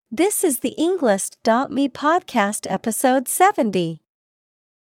This is the Englist.me podcast episode 70.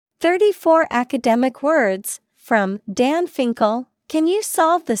 34 academic words, from Dan Finkel. Can you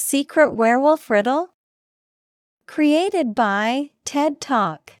solve the secret werewolf riddle? Created by TED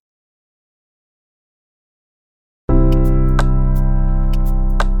Talk.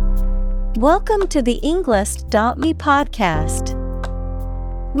 Welcome to the Englist.me podcast.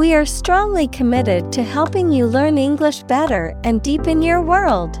 We are strongly committed to helping you learn English better and deepen your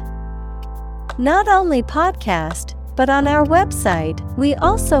world. Not only podcast, but on our website, we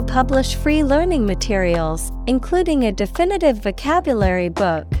also publish free learning materials, including a definitive vocabulary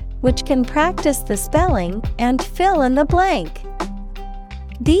book, which can practice the spelling and fill in the blank.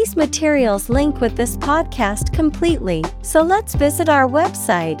 These materials link with this podcast completely, so let's visit our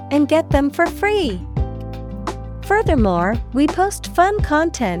website and get them for free. Furthermore, we post fun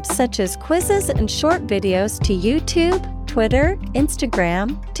content such as quizzes and short videos to YouTube, Twitter,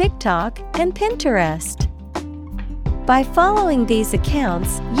 Instagram, TikTok, and Pinterest. By following these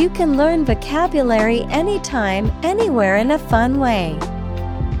accounts, you can learn vocabulary anytime, anywhere in a fun way.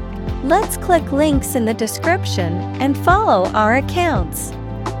 Let's click links in the description and follow our accounts.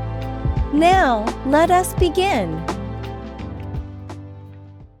 Now, let us begin.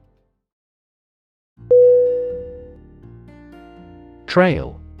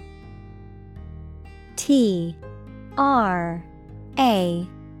 Trail. T-R-A-I-L.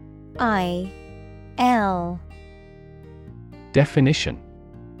 Definition: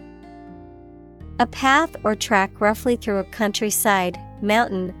 a path or track roughly through a countryside,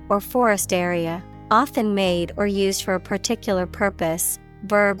 mountain, or forest area, often made or used for a particular purpose.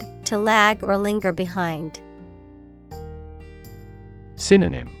 Verb, to lag or linger behind.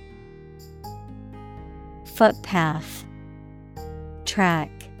 Synonym: footpath, track,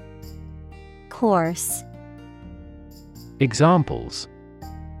 course. Examples: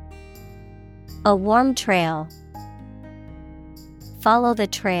 a warm trail. Follow the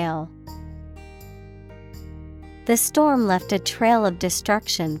trail. The storm left a trail of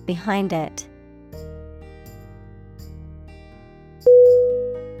destruction behind it.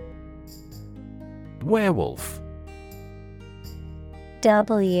 Werewolf.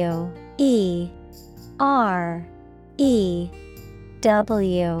 W-E-R-E-W-O-L-F.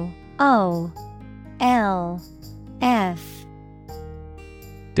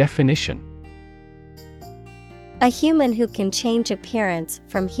 Definition: a human who can change appearance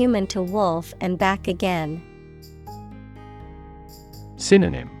from human to wolf and back again.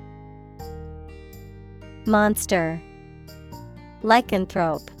 Synonym: monster,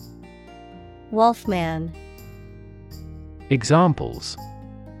 lycanthrope, wolfman. Examples: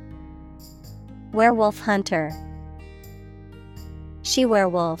 werewolf hunter,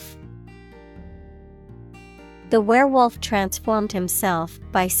 she-werewolf. The werewolf transformed himself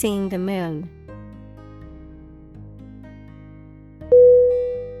by seeing the moon.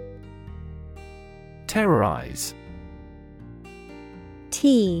 Terrorize.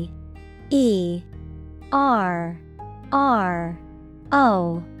 T-E-R-R-I-Z-E.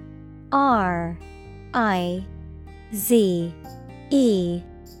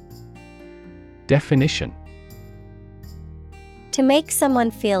 Definition: to make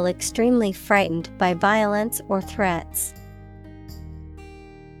someone feel extremely frightened by violence or threats.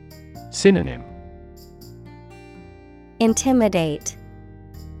 Synonym: intimidate,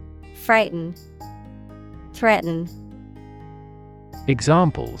 frighten, threaten.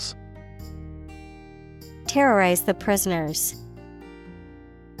 Examples: terrorize the prisoners.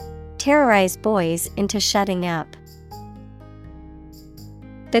 Terrorize boys into shutting up.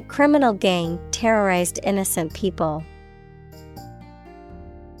 The criminal gang terrorized innocent people.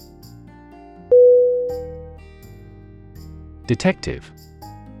 Detective.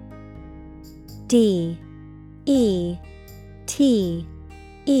 D-E-T-E-C-T-I-V-E.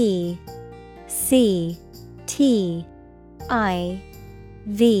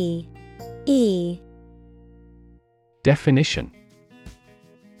 Definition: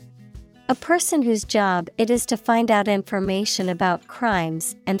 a person whose job it is to find out information about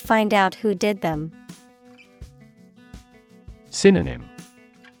crimes and find out who did them. Synonym: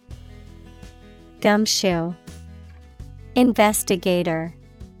 gumshoe, investigator,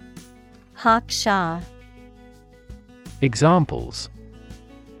 hawkshaw. Examples: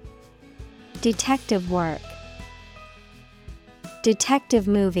 detective work, detective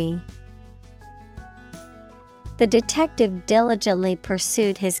movie. The detective diligently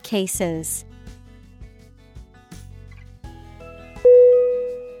pursued his cases.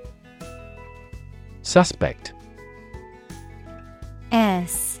 Suspect.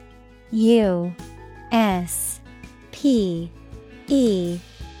 S-U-S-P-E-C-T.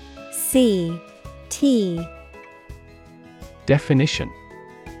 C-T. Definition: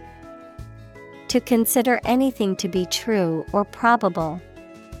 To consider anything to be true or probable.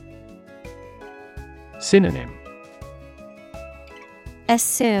 Synonym: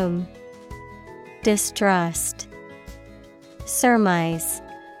 Assume, distrust, surmise.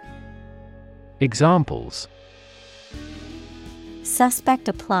 Examples: Suspect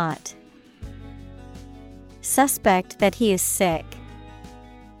a plot. Suspect that he is sick.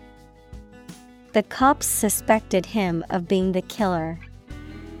 The cops suspected him of being the killer.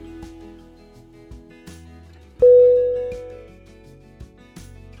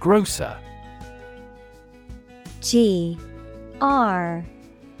 Grocer. G-R-O-C-E-R.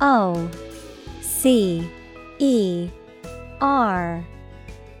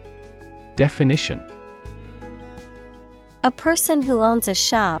 Definition: A person who owns a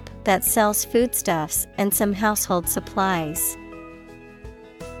shop that sells foodstuffs and some household supplies.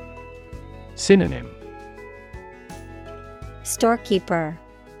 Synonym: Storekeeper.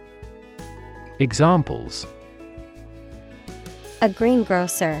 Examples: A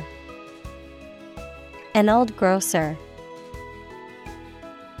greengrocer. An old grocer.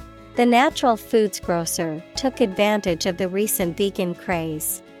 The natural foods grocer took advantage of the recent vegan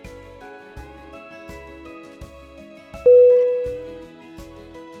craze.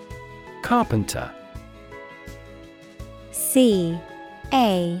 Carpenter.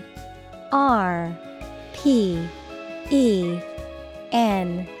 C-A-R-P-E-N-T-E-R.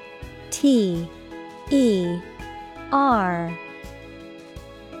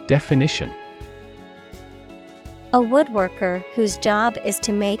 Definition: A woodworker whose job is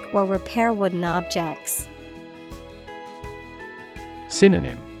to make or repair wooden objects.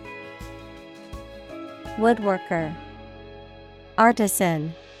 Synonym: Woodworker,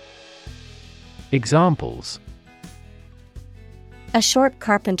 artisan. Examples: A short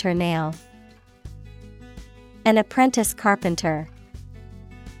carpenter nail. An apprentice carpenter.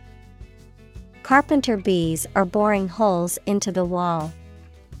 Carpenter bees are boring holes into the wall.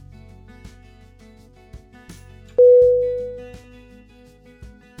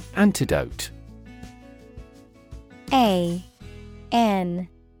 Antidote. A-N-T-I-D-O-T-E.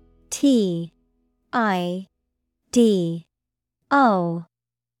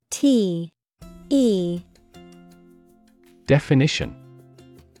 Definition: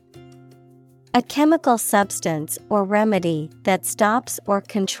 A chemical substance or remedy that stops or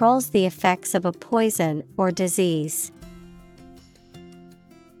controls the effects of a poison or disease.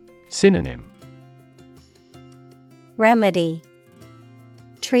 Synonym: Remedy,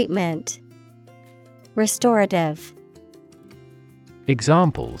 treatment, restorative.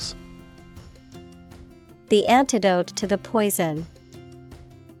 Examples: The antidote to the poison.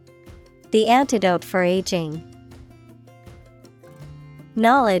 The antidote for aging.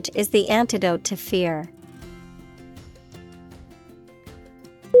 Knowledge is the antidote to fear.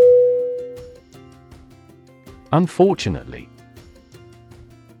 Unfortunately.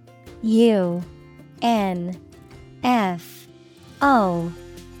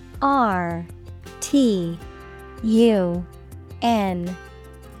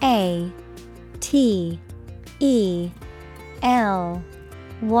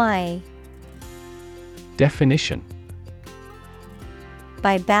 Definition: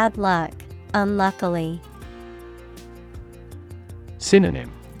 By bad luck, unluckily.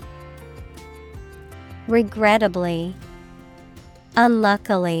 Synonym: Regrettably,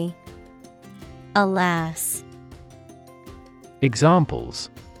 unluckily, alas. Examples: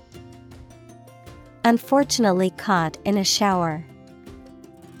 Unfortunately caught in a shower.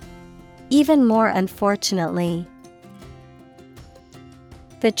 Even more unfortunately.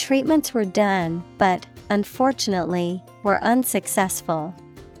 The treatments were done, but, unfortunately, were unsuccessful.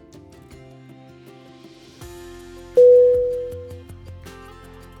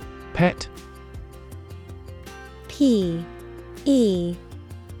 Pet. P-E-T.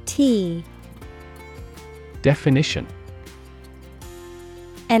 Definition: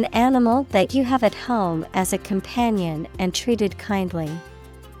 An animal that you have at home as a companion and treated kindly.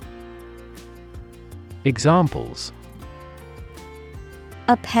 Examples: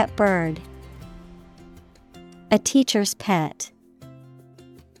 A pet bird. A teacher's pet.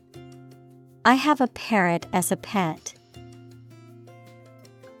 I have a parrot as a pet.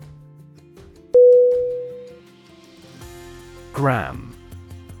 Gram.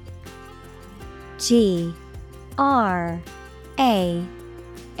 G-R-A-M.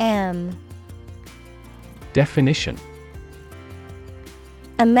 Definition: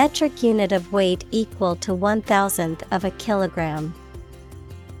 A metric unit of weight equal to 1/1000th of a kilogram.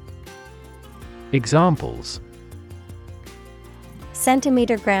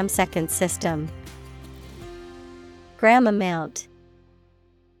 Centimeter gram second system. Gram amount.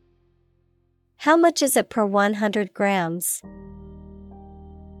 How much is it per 100 grams?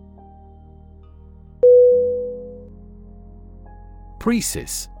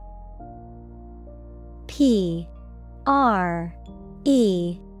 Precis. P-R-E-C-I-S.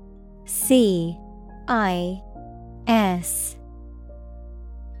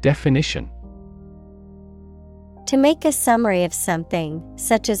 Definition. To make a summary of something,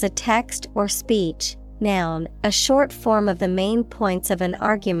 such as a text or speech. Noun, a short form of the main points of an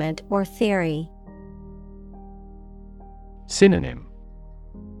argument or theory. Synonym.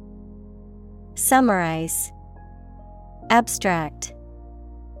 Summarize, abstract,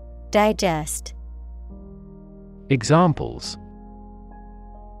 digest. Examples.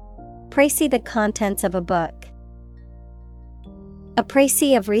 Précis the contents of a book. A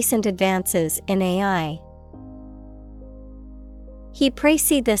précis of recent advances in AI. He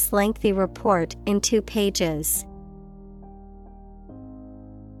précis this lengthy report in 2 pages.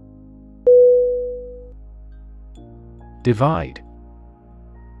 Divide.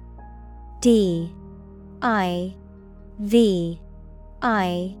 D-I-V-I-D-E.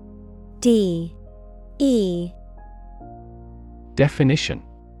 Definition.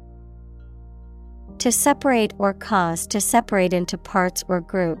 To separate or cause to separate into parts or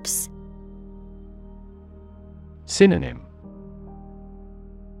groups. Synonym.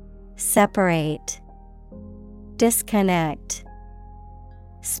 Separate, disconnect,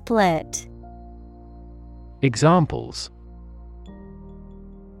 split. Examples.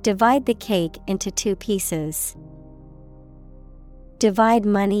 Divide the cake into 2 pieces. Divide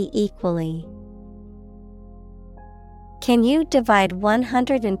money equally. Can you divide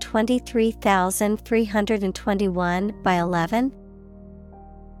 123,321 by 11?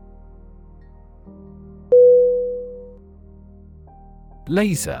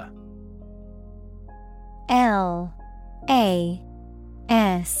 Laser. L-A-S-E-R.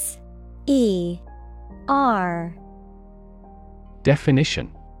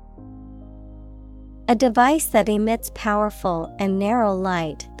 Definition. A device that emits powerful and narrow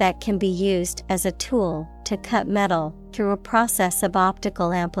light that can be used as a tool to cut metal through a process of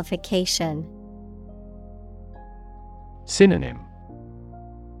optical amplification. Synonym.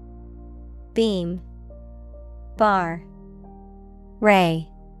 Beam, bar, ray.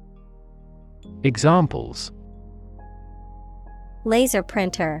 Examples. Laser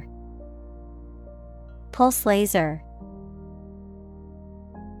printer. Pulse laser.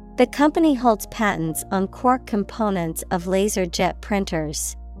 The company holds patents on core components of laser jet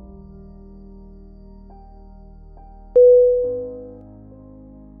printers.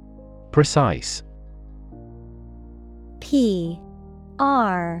 Precise.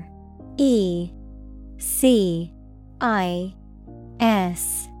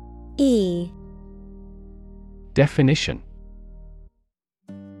 P-R-E-C-I-S-E. Definition.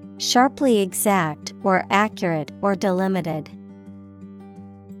 Sharply exact or accurate or delimited.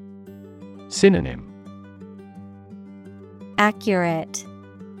 Synonym. Accurate,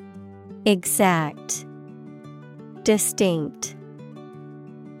 exact, distinct.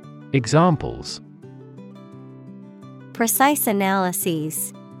 Examples. Precise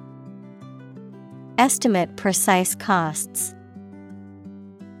analyses. Estimate precise costs.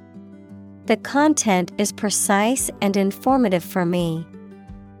 The content is precise and informative for me.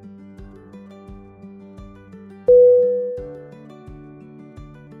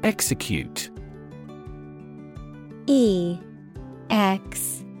 Execute. E-X-E-C-U-T-E.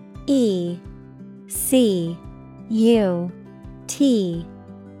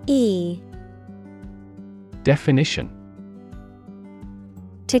 Definition.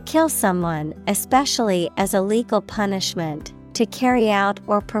 To kill someone, especially as a legal punishment, to carry out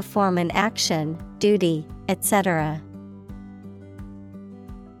or perform an action, duty, etc.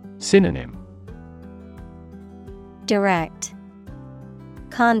 Synonym. Direct,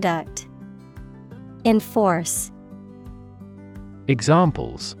 conduct, enforce.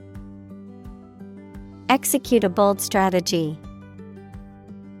 Examples. Execute a bold strategy.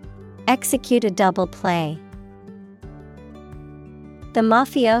 Execute a double play. The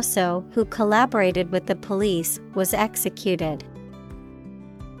mafioso who collaborated with the police was executed.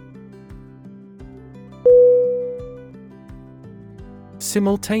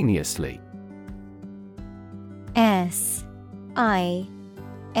 Simultaneously.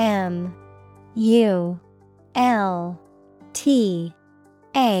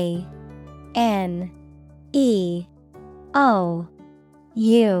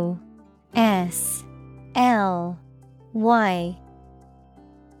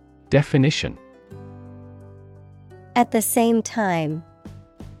 Definition. At the same time.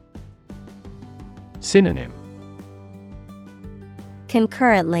 Synonym: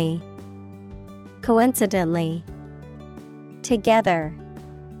 Concurrently. Coincidentally. Together.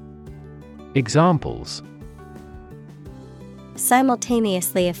 Examples: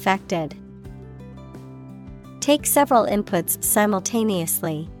 Simultaneously affected. Take several inputs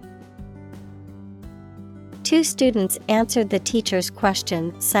simultaneously. Two students answered the teacher's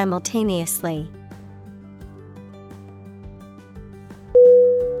question simultaneously.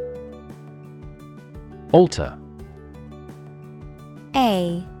 Alter.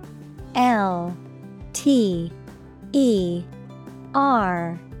 A-L-T-E-R.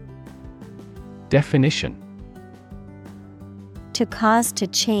 Definition: To cause to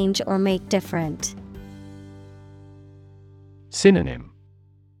change or make different. Synonym: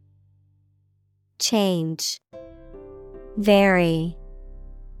 Change. Vary.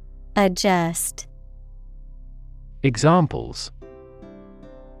 Adjust. Examples: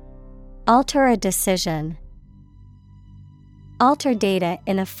 Alter a decision. Alter data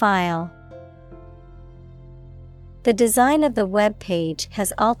in a file. The design of the web page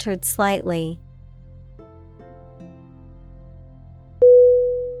has altered slightly.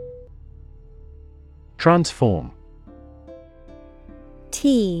 Transform.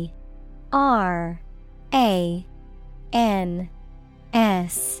 T-R-A-N-S-F-O-R-M.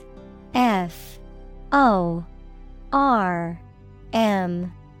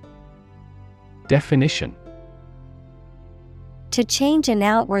 Definition: To change an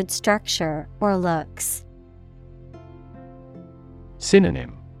outward structure or looks.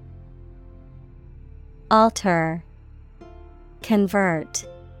 Synonym: Alter. Convert.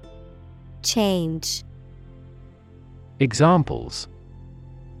 Change. Examples: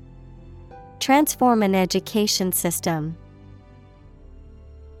 Transform an education system.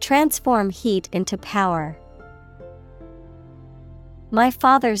 Transform heat into power. My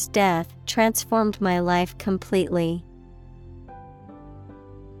father's death transformed my life completely.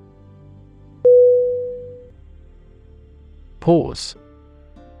 Pause.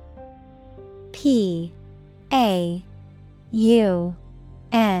 P-A-U-S-E.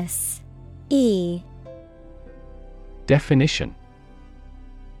 Definition: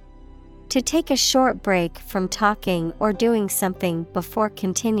 To take a short break from talking or doing something before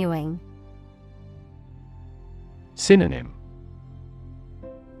continuing. Synonym: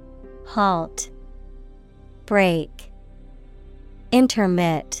 Halt. Break.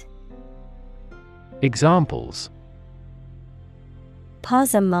 Intermit. Examples: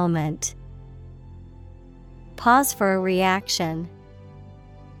 Pause a moment. Pause for a reaction.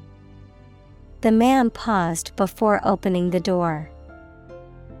 The man paused before opening the door.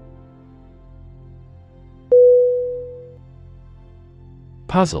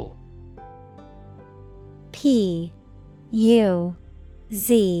 Puzzle. P-U-Z-Z-L-E.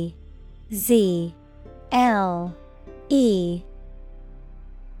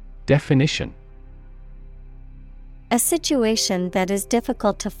 Definition: A situation that is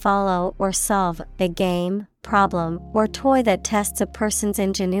difficult to follow or solve, a game, problem, or toy that tests a person's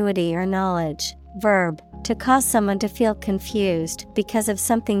ingenuity or knowledge. Verb, to cause someone to feel confused because of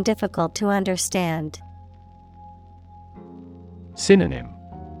something difficult to understand. Synonym: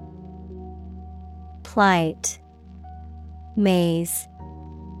 Plight. Maze.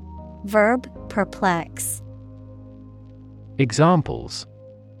 Verb, perplex. Examples: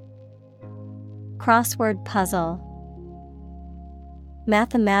 Crossword puzzle.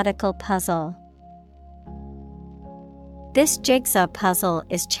 Mathematical puzzle. This jigsaw puzzle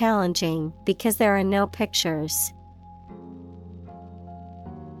is challenging because there are no pictures.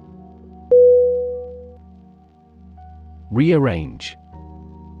 Rearrange.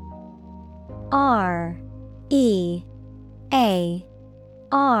 R-E-A-R-R-A-N-G-E.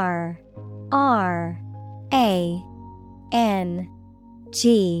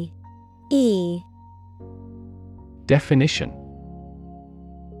 Definition: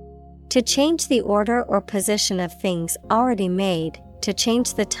 To change the order or position of things already made, to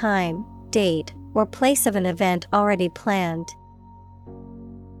change the time, date, or place of an event already planned.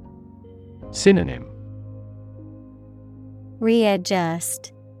 Synonym: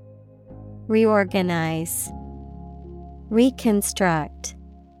 Readjust. Reorganize. Reconstruct.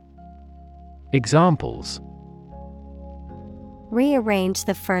 Examples: Rearrange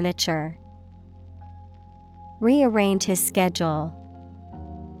the furniture. Rearrange his schedule.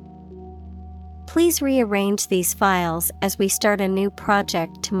 Please rearrange these files as we start a new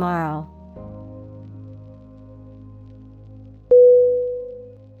project tomorrow.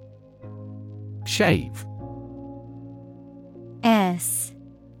 Shave.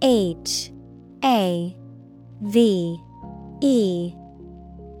 S-H-A-V-E. V E.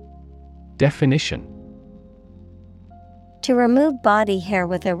 Definition: To remove body hair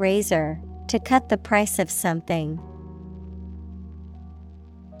with a razor, to cut the price of something.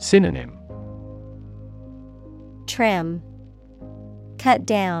 Synonym: Trim, cut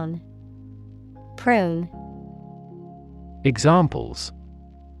down, prune. Examples: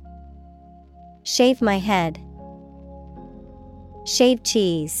 Shave my head. Shave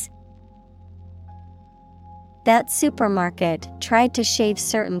cheese. That supermarket tried to shave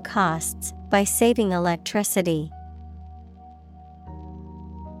certain costs by saving electricity.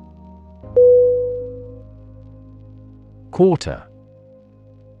 Quarter.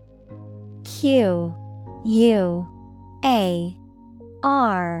 Q U A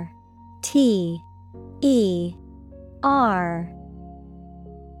R T E R.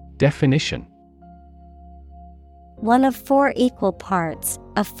 Definition: One of four equal parts,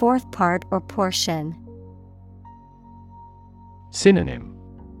 a fourth part or portion. Synonym: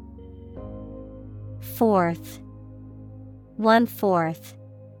 Fourth, 1/4.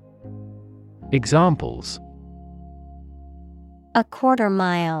 Examples: A quarter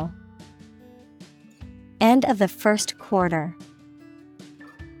mile. End of the first quarter.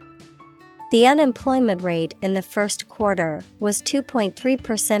 The unemployment rate in the first quarter was 2.3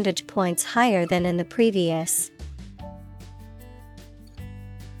 percentage points higher than in the previous.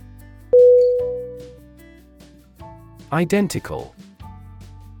 Identical.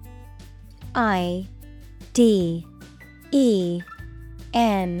 I D E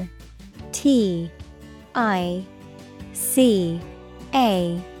N T I C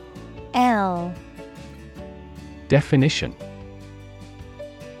A L. Definition: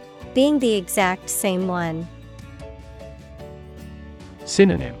 Being the exact same one.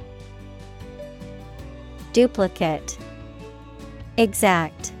 Synonym: Duplicate,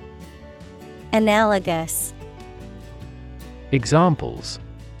 exact, analogous. Examples: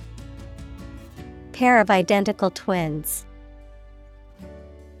 Pair of identical twins.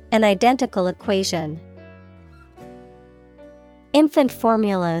 An identical equation. Infant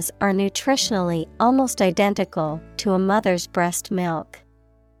formulas are nutritionally almost identical to a mother's breast milk.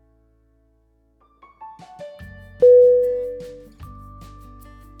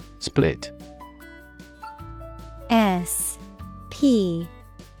 Split. S P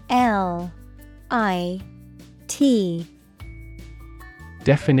L I T.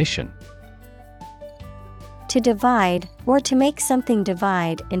 Definition: To divide, or to make something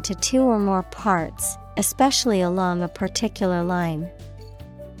divide into two or more parts, especially along a particular line.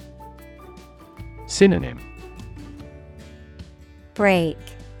 Synonym: Break,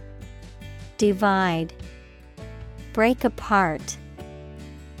 divide, break apart.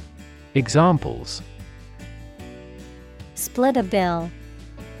 Examples: Split a bill.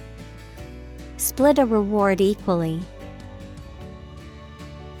 Split a reward equally.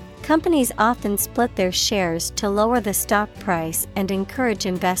 Companies often split their shares to lower the stock price and encourage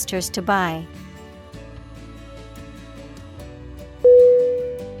investors to buy.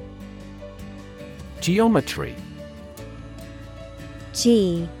 Geometry.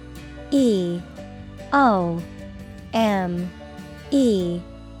 G E O M E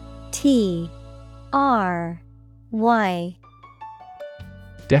T R Y.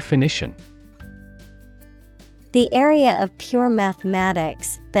 Definition: The area of pure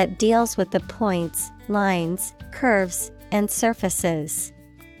mathematics that deals with the points, lines, curves, and surfaces.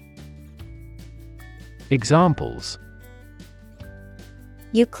 Examples: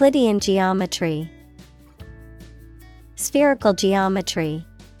 Euclidean geometry. Spherical geometry.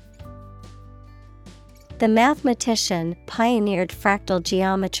 The mathematician pioneered fractal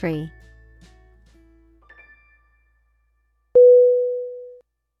geometry.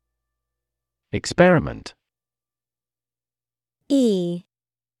 Experiment. E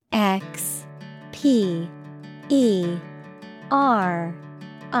X P E R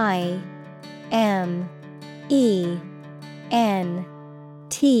I M E N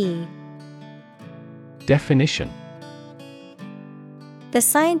T. Definition: The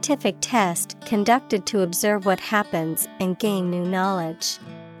scientific test conducted to observe what happens and gain new knowledge.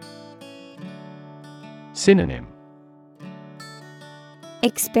 Synonym: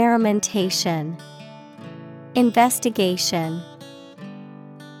 Experimentation, investigation.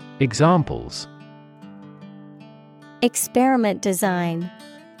 Examples: Experiment design.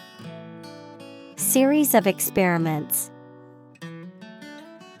 Series of experiments.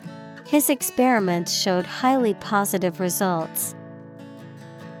 His experiments showed highly positive results.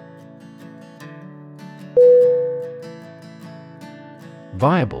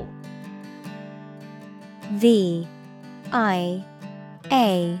 Viable. V I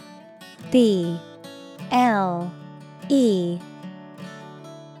A B L E.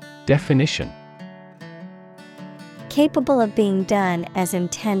 Definition: Capable of being done as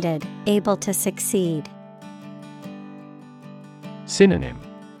intended, able to succeed. Synonym: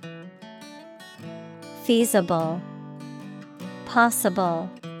 Feasible, possible,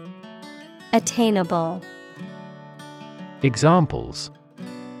 attainable. Examples: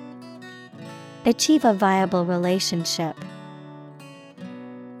 Achieve a viable relationship.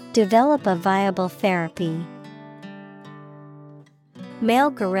 Develop a viable therapy. Male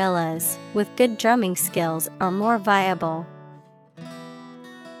gorillas with good drumming skills are more viable.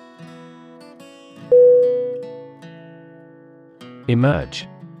 Emerge: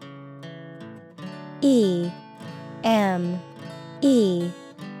 E M E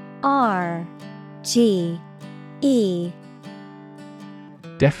R G E.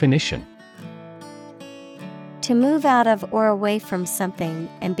 Definition: To move out of or away from something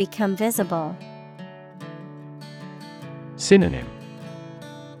and become visible. Synonym: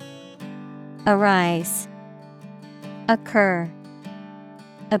 Arise, occur,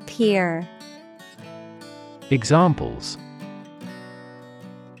 appear. Examples: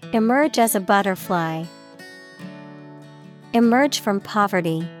 Emerge as a butterfly. Emerge from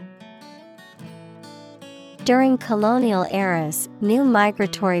poverty. During colonial eras, new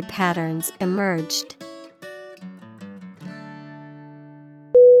migratory patterns emerged.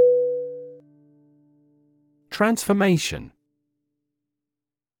 Transformation: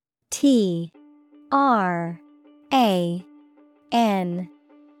 T R A N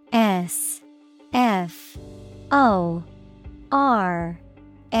S F O R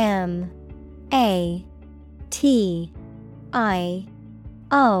M A T I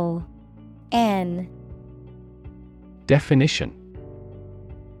O N. Definition: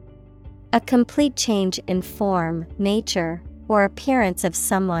 A complete change in form, nature, or appearance of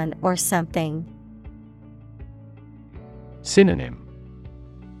someone or something. Synonym: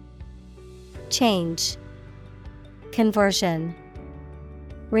 Change, conversion,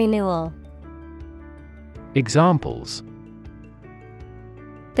 renewal. Examples: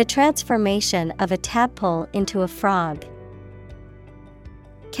 The transformation of a tadpole into a frog.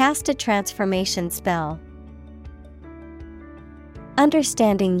 Cast a transformation spell.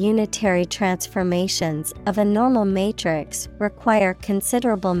 Understanding unitary transformations of a normal matrix require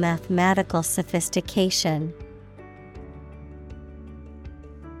considerable mathematical sophistication.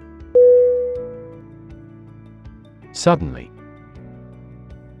 Suddenly: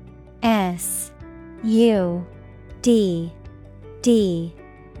 S U D D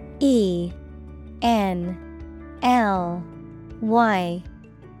E N L Y.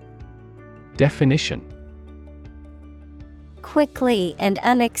 Definition: Quickly and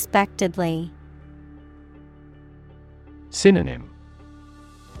unexpectedly. Synonym: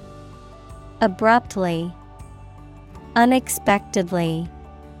 Abruptly, unexpectedly,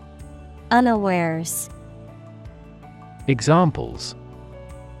 unawares. Examples: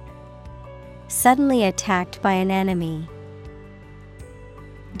 Suddenly attacked by an enemy.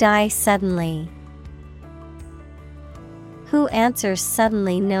 Die suddenly. Who answers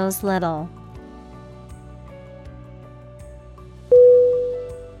suddenly knows little.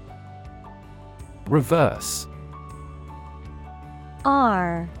 Reverse: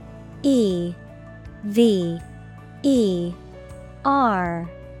 R E V E R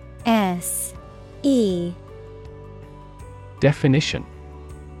S E. Definition: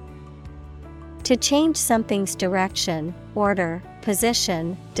 To change something's direction, order,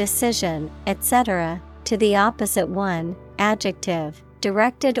 position, decision, etc., to the opposite one. Adjective,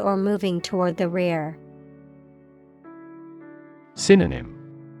 directed or moving toward the rear. Synonym: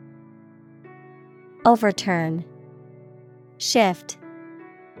 Overturn, shift,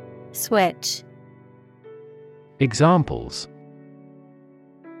 switch. Examples: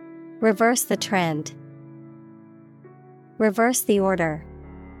 Reverse the trend. Reverse the order.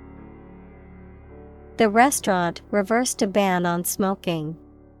 The restaurant reversed a ban on smoking.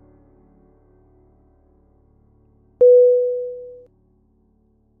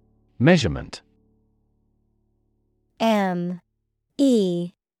 Measurement: M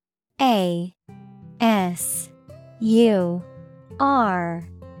E A S U R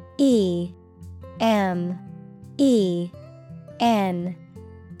E M E N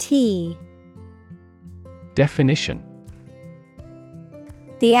T. Definition: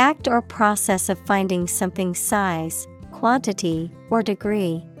 The act or process of finding something's size, quantity, or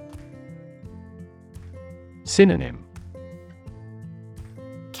degree. Synonym: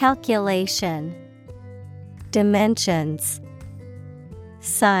 Calculation, dimensions,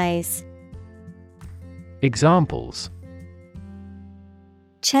 size. Examples: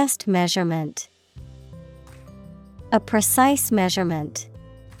 Chest measurement. A precise measurement.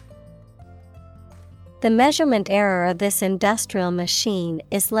 The measurement error of this industrial machine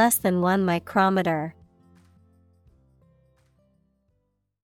is less than 1 micrometer.